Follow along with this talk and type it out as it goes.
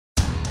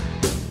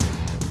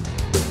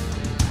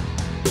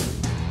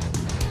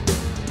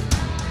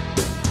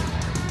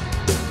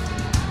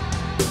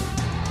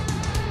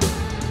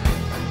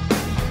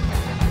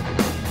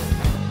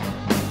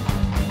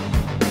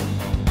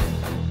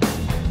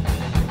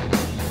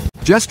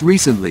Just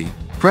recently,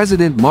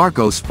 President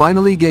Marcos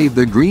finally gave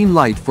the green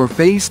light for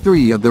Phase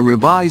 3 of the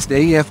revised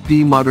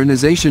AFP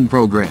modernization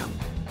program,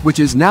 which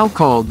is now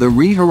called the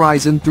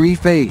Horizon 3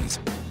 phase,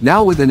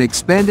 now with an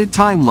expanded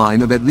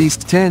timeline of at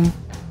least 10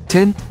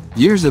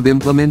 years of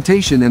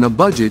implementation and a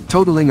budget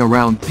totaling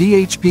around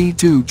PHP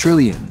 2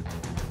 trillion.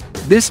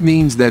 This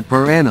means that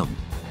per annum,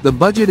 the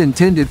budget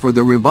intended for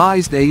the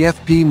revised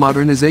AFP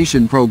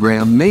modernization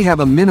program may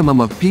have a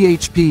minimum of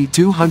PHP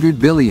 200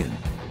 billion,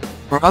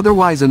 or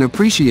otherwise an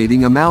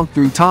appreciating amount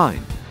through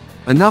time,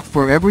 enough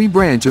for every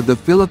branch of the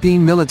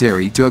Philippine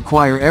military to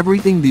acquire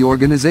everything the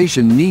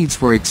organization needs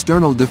for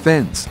external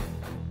defense.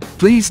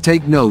 Please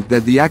take note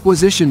that the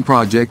acquisition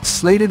projects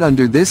slated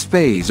under this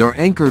phase are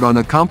anchored on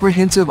a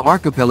comprehensive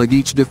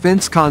archipelagic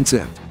defense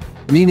concept,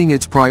 meaning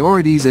its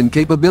priorities and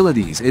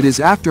capabilities it is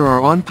after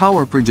are on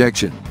power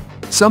projection,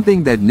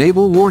 something that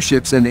naval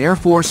warships and Air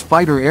Force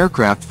fighter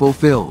aircraft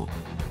fulfill.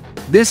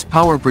 This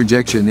power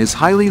projection is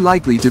highly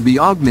likely to be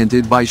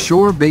augmented by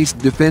shore-based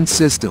defense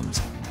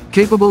systems,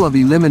 capable of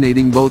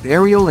eliminating both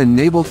aerial and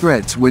naval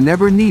threats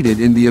whenever needed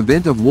in the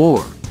event of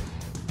war.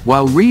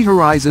 While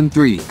Horizon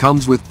 3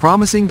 comes with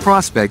promising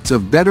prospects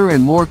of better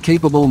and more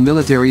capable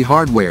military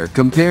hardware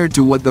compared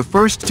to what the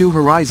first two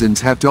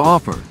Horizons have to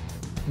offer,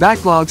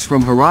 backlogs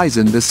from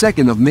Horizon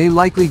 2 may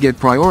likely get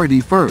priority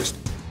first,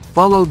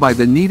 followed by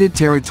the needed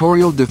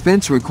territorial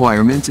defense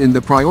requirements in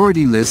the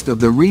priority list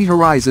of the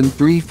Horizon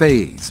 3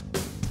 phase.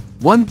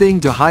 One thing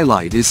to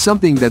highlight is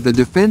something that the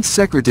Defense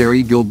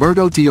Secretary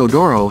Gilberto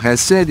Teodoro has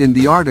said in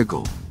the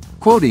article,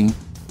 quoting,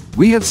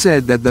 "We have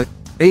said that the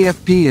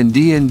AFP and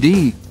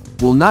DND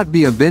will not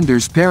be a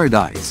vendor's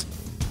paradise.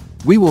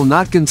 We will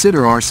not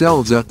consider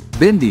ourselves a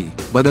vendee,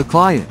 but a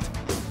client.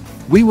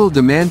 We will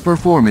demand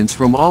performance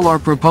from all our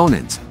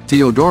proponents,"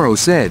 Teodoro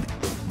said,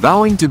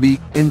 vowing to be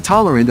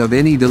intolerant of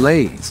any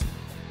delays.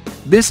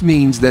 This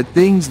means that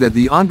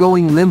the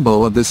ongoing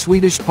limbo of the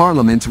Swedish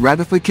Parliament's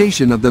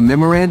ratification of the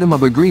Memorandum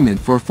of Agreement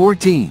for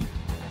 14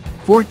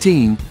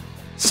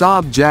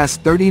 Saab JAS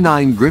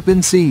 39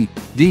 Gripen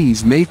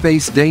C/Ds may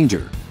face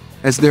danger,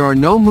 as there are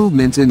no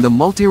movements in the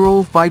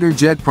multi-role fighter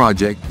jet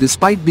project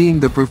despite being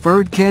the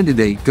preferred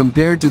candidate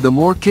compared to the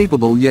more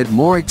capable yet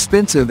more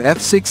expensive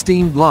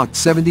F-16 Block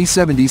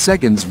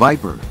 70/72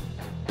 Viper.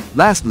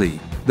 Lastly,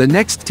 the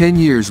next 10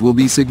 years will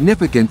be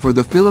significant for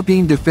the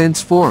Philippine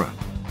Defense Fora,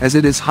 as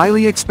it is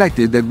highly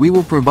expected that we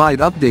will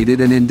provide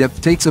updated and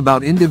in-depth takes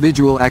about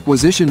individual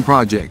acquisition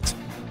projects.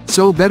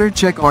 So better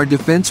check our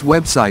defense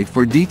website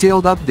for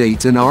detailed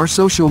updates and our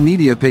social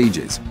media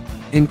pages,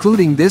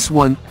 including this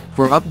one,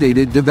 for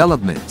updated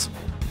developments.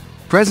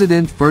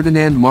 President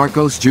Ferdinand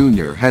Marcos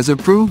Jr. has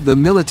approved the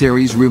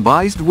military's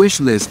revised wish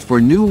list for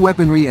new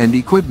weaponry and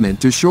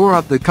equipment to shore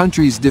up the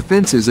country's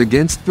defenses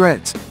against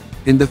threats,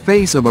 in the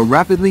face of a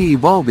rapidly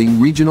evolving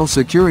regional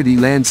security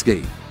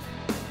landscape.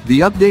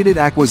 The updated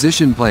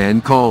acquisition plan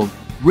called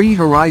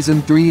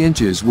Horizon 3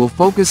 Inches will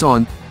focus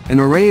on an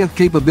array of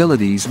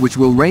capabilities which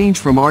will range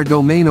from our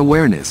domain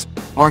awareness,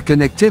 our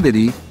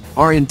connectivity,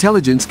 our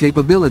intelligence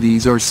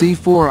capabilities or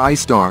C4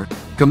 ISTAR,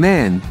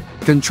 command,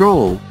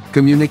 control,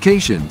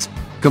 communications,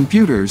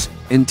 computers,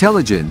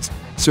 intelligence,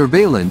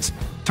 surveillance,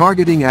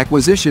 targeting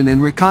acquisition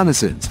and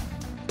reconnaissance,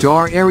 to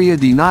our area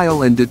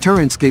denial and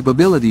deterrence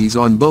capabilities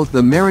on both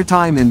the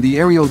maritime and the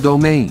aerial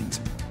domains.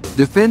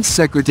 Defense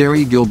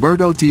Secretary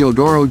Gilberto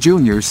Teodoro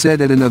Jr.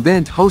 said at an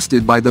event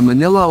hosted by the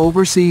Manila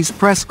Overseas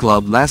Press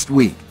Club last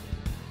week.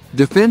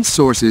 Defense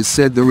sources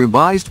said the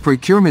revised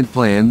procurement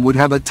plan would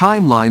have a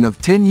timeline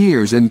of 10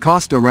 years and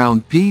cost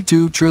around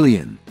P2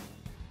 trillion.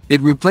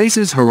 It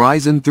replaces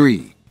Horizon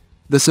 3,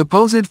 the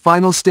supposed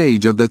final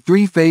stage of the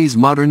three-phase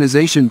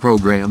modernization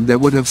program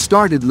that would have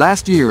started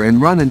last year and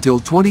run until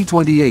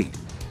 2028,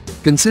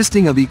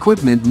 consisting of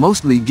equipment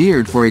mostly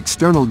geared for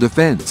external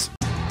defense.